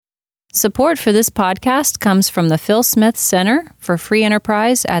Support for this podcast comes from the Phil Smith Center for Free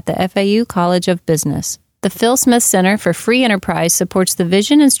Enterprise at the FAU College of Business. The Phil Smith Center for Free Enterprise supports the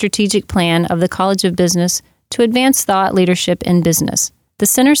vision and strategic plan of the College of Business to advance thought leadership in business. The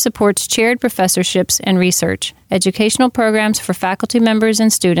center supports chaired professorships and research, educational programs for faculty members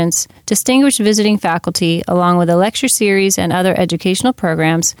and students, distinguished visiting faculty, along with a lecture series and other educational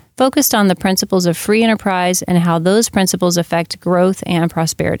programs focused on the principles of free enterprise and how those principles affect growth and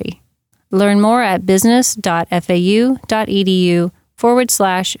prosperity. Learn more at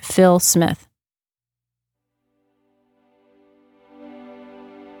business.fau.edu/Phil Smith.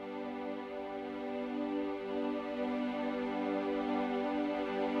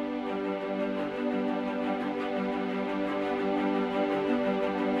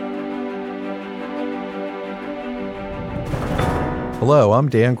 Hello, I'm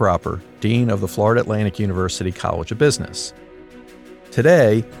Dan Gropper, Dean of the Florida Atlantic University College of Business.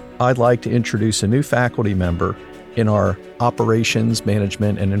 Today, I'd like to introduce a new faculty member in our Operations,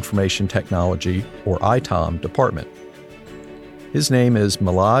 Management, and Information Technology, or ITOM, department. His name is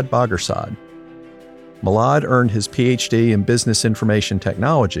Milad Baghersad. Milad earned his PhD in Business Information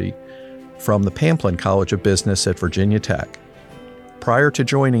Technology from the Pamplin College of Business at Virginia Tech. Prior to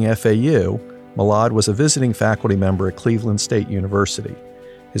joining FAU, Milad was a visiting faculty member at Cleveland State University.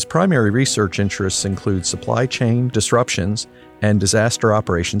 His primary research interests include supply chain disruptions and disaster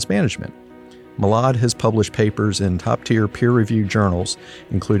operations management. Milad has published papers in top-tier peer-reviewed journals,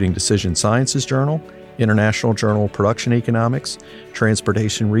 including Decision Sciences Journal, International Journal of Production Economics,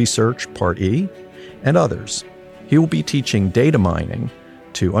 Transportation Research, Part E, and others. He will be teaching data mining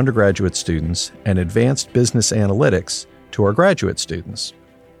to undergraduate students and advanced business analytics to our graduate students.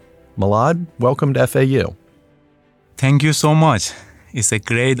 Milad, welcome to FAU. Thank you so much. It's a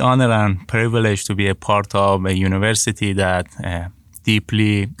great honor and privilege to be a part of a university that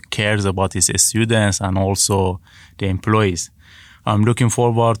deeply cares about its students and also the employees. I'm looking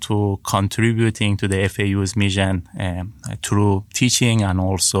forward to contributing to the FAU's mission through teaching and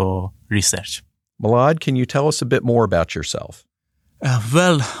also research. Milad, can you tell us a bit more about yourself?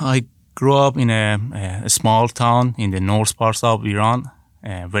 I grew up in a small town in the north part of Iran,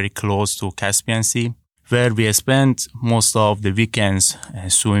 very close to Caspian Sea, where we spent most of the weekends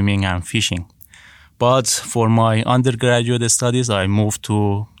swimming and fishing. But for my undergraduate studies, I moved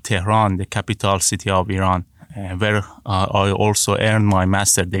to Tehran, the capital city of Iran, where I also earned my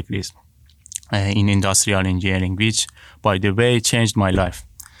master's degrees in industrial engineering, which, by the way, changed my life.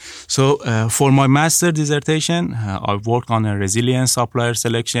 So for my master's dissertation, I worked on a resilient supplier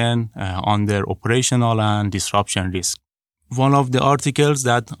selection under operational and disruption risk. One of the articles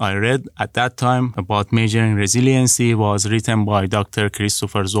that I read at that time about measuring resiliency was written by Dr.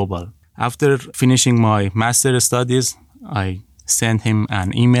 Christopher Zobel. After finishing my master's studies, I sent him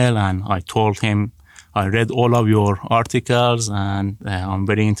an email and I told him, I read all of your articles and I'm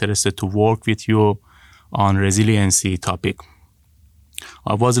very interested to work with you on resiliency topic.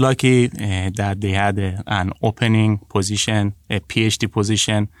 I was lucky that they had an opening position, a PhD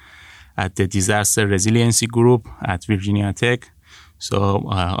position at the Disaster Resiliency Group at Virginia Tech. So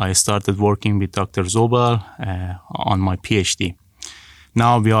I started working with Dr. Zobel on my PhD.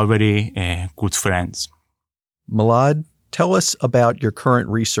 Now we are very good friends. Milad, tell us about your current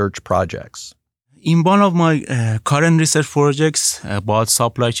research projects. In one of my current research projects about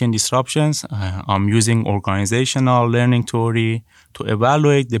supply chain disruptions, I'm using organizational learning theory to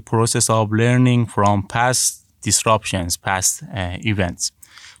evaluate the process of learning from past disruptions, past events,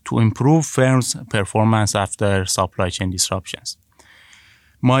 to improve firms' performance after supply chain disruptions.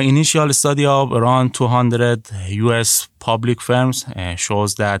 My initial study of around 200 U.S. public firms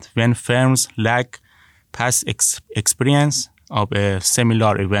shows that when firms lack past experience of a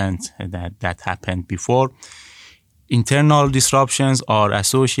similar event that happened before, internal disruptions are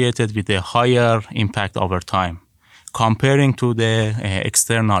associated with a higher impact over time, comparing to the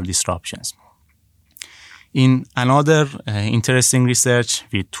external disruptions. In another interesting research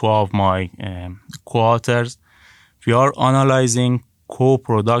with 2 of my co-authors, we are analyzing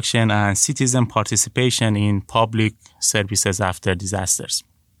co-production and citizen participation in public services after disasters.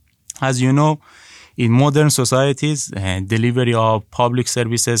 As you know, in modern societies, delivery of public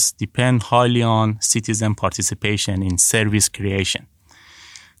services depend highly on citizen participation in service creation.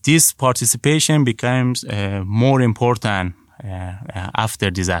 This participation becomes more important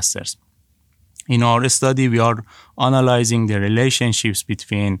after disasters. In our study, we are analyzing the relationships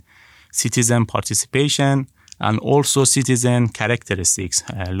between citizen participation and also citizen characteristics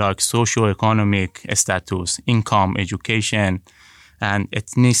like socioeconomic status, income, education, and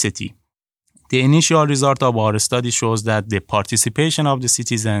ethnicity. The initial result of our study shows that the participation of the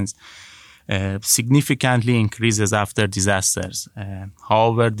citizens significantly increases after disasters.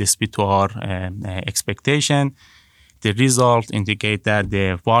 However, despite our expectation, the results indicate that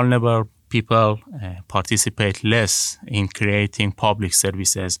the vulnerable people participate less in creating public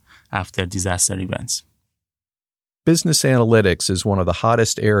services after disaster events. Business analytics is one of the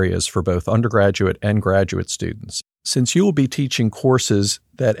hottest areas for both undergraduate and graduate students. Since you will be teaching courses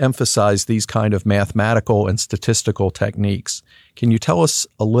that emphasize these kind of mathematical and statistical techniques, can you tell us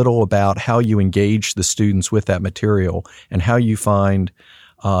a little about how you engage the students with that material and how you find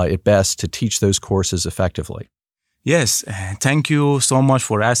it best to teach those courses effectively? Yes, thank you so much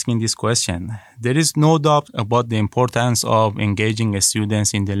for asking this question. There is no doubt about the importance of engaging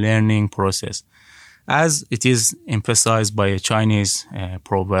students in the learning process. As it is emphasized by a Chinese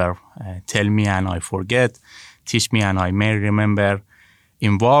proverb, tell me and I forget, teach me and I may remember,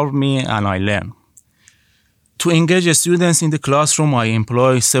 involve me and I learn. To engage students in the classroom, I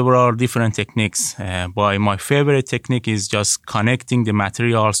employ several different techniques. But my favorite technique is just connecting the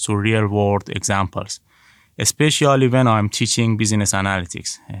materials to real-world examples, especially when I'm teaching business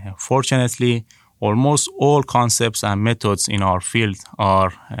analytics. Fortunately, almost all concepts and methods in our field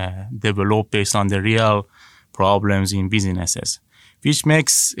are developed based on the real problems in businesses, which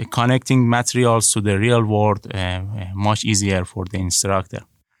makes connecting materials to the real world much easier for the instructor.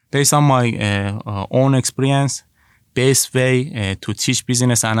 Based on my own experience, best way to teach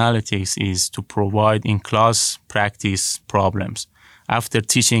business analytics is to provide in-class practice problems after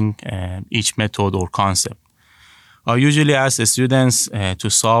teaching each method or concept. I usually ask the students to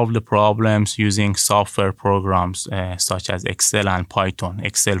solve the problems using software programs such as Excel and Python.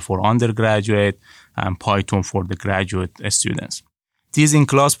 Excel for undergraduate and Python for the graduate students. These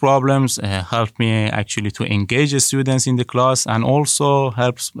in-class problems help me actually to engage the students in the class and also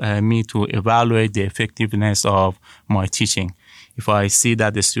helps me to evaluate the effectiveness of my teaching. If I see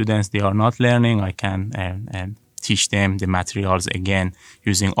that the students, they are not learning, I can teach them the materials again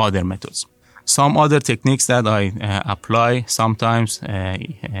using other methods. Some other techniques that I apply sometimes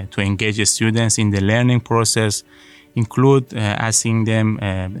to engage the students in the learning process include asking them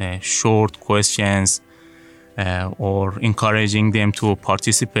short questions or encouraging them to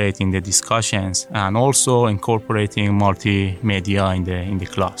participate in the discussions and also incorporating multimedia in the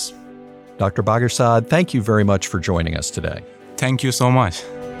class. Dr. Baghersad, thank you very much for joining us today. Thank you so much.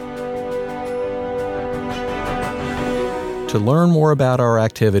 To learn more about our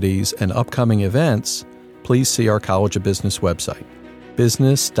activities and upcoming events, please see our College of Business website,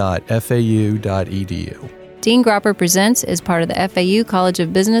 business.fau.edu. Dean Gropper Presents is part of the FAU College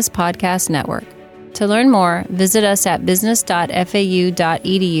of Business Podcast Network. To learn more, visit us at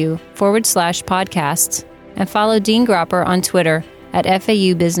business.fau.edu/podcasts and follow Dean Gropper on Twitter at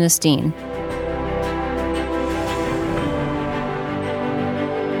FAU Business Dean.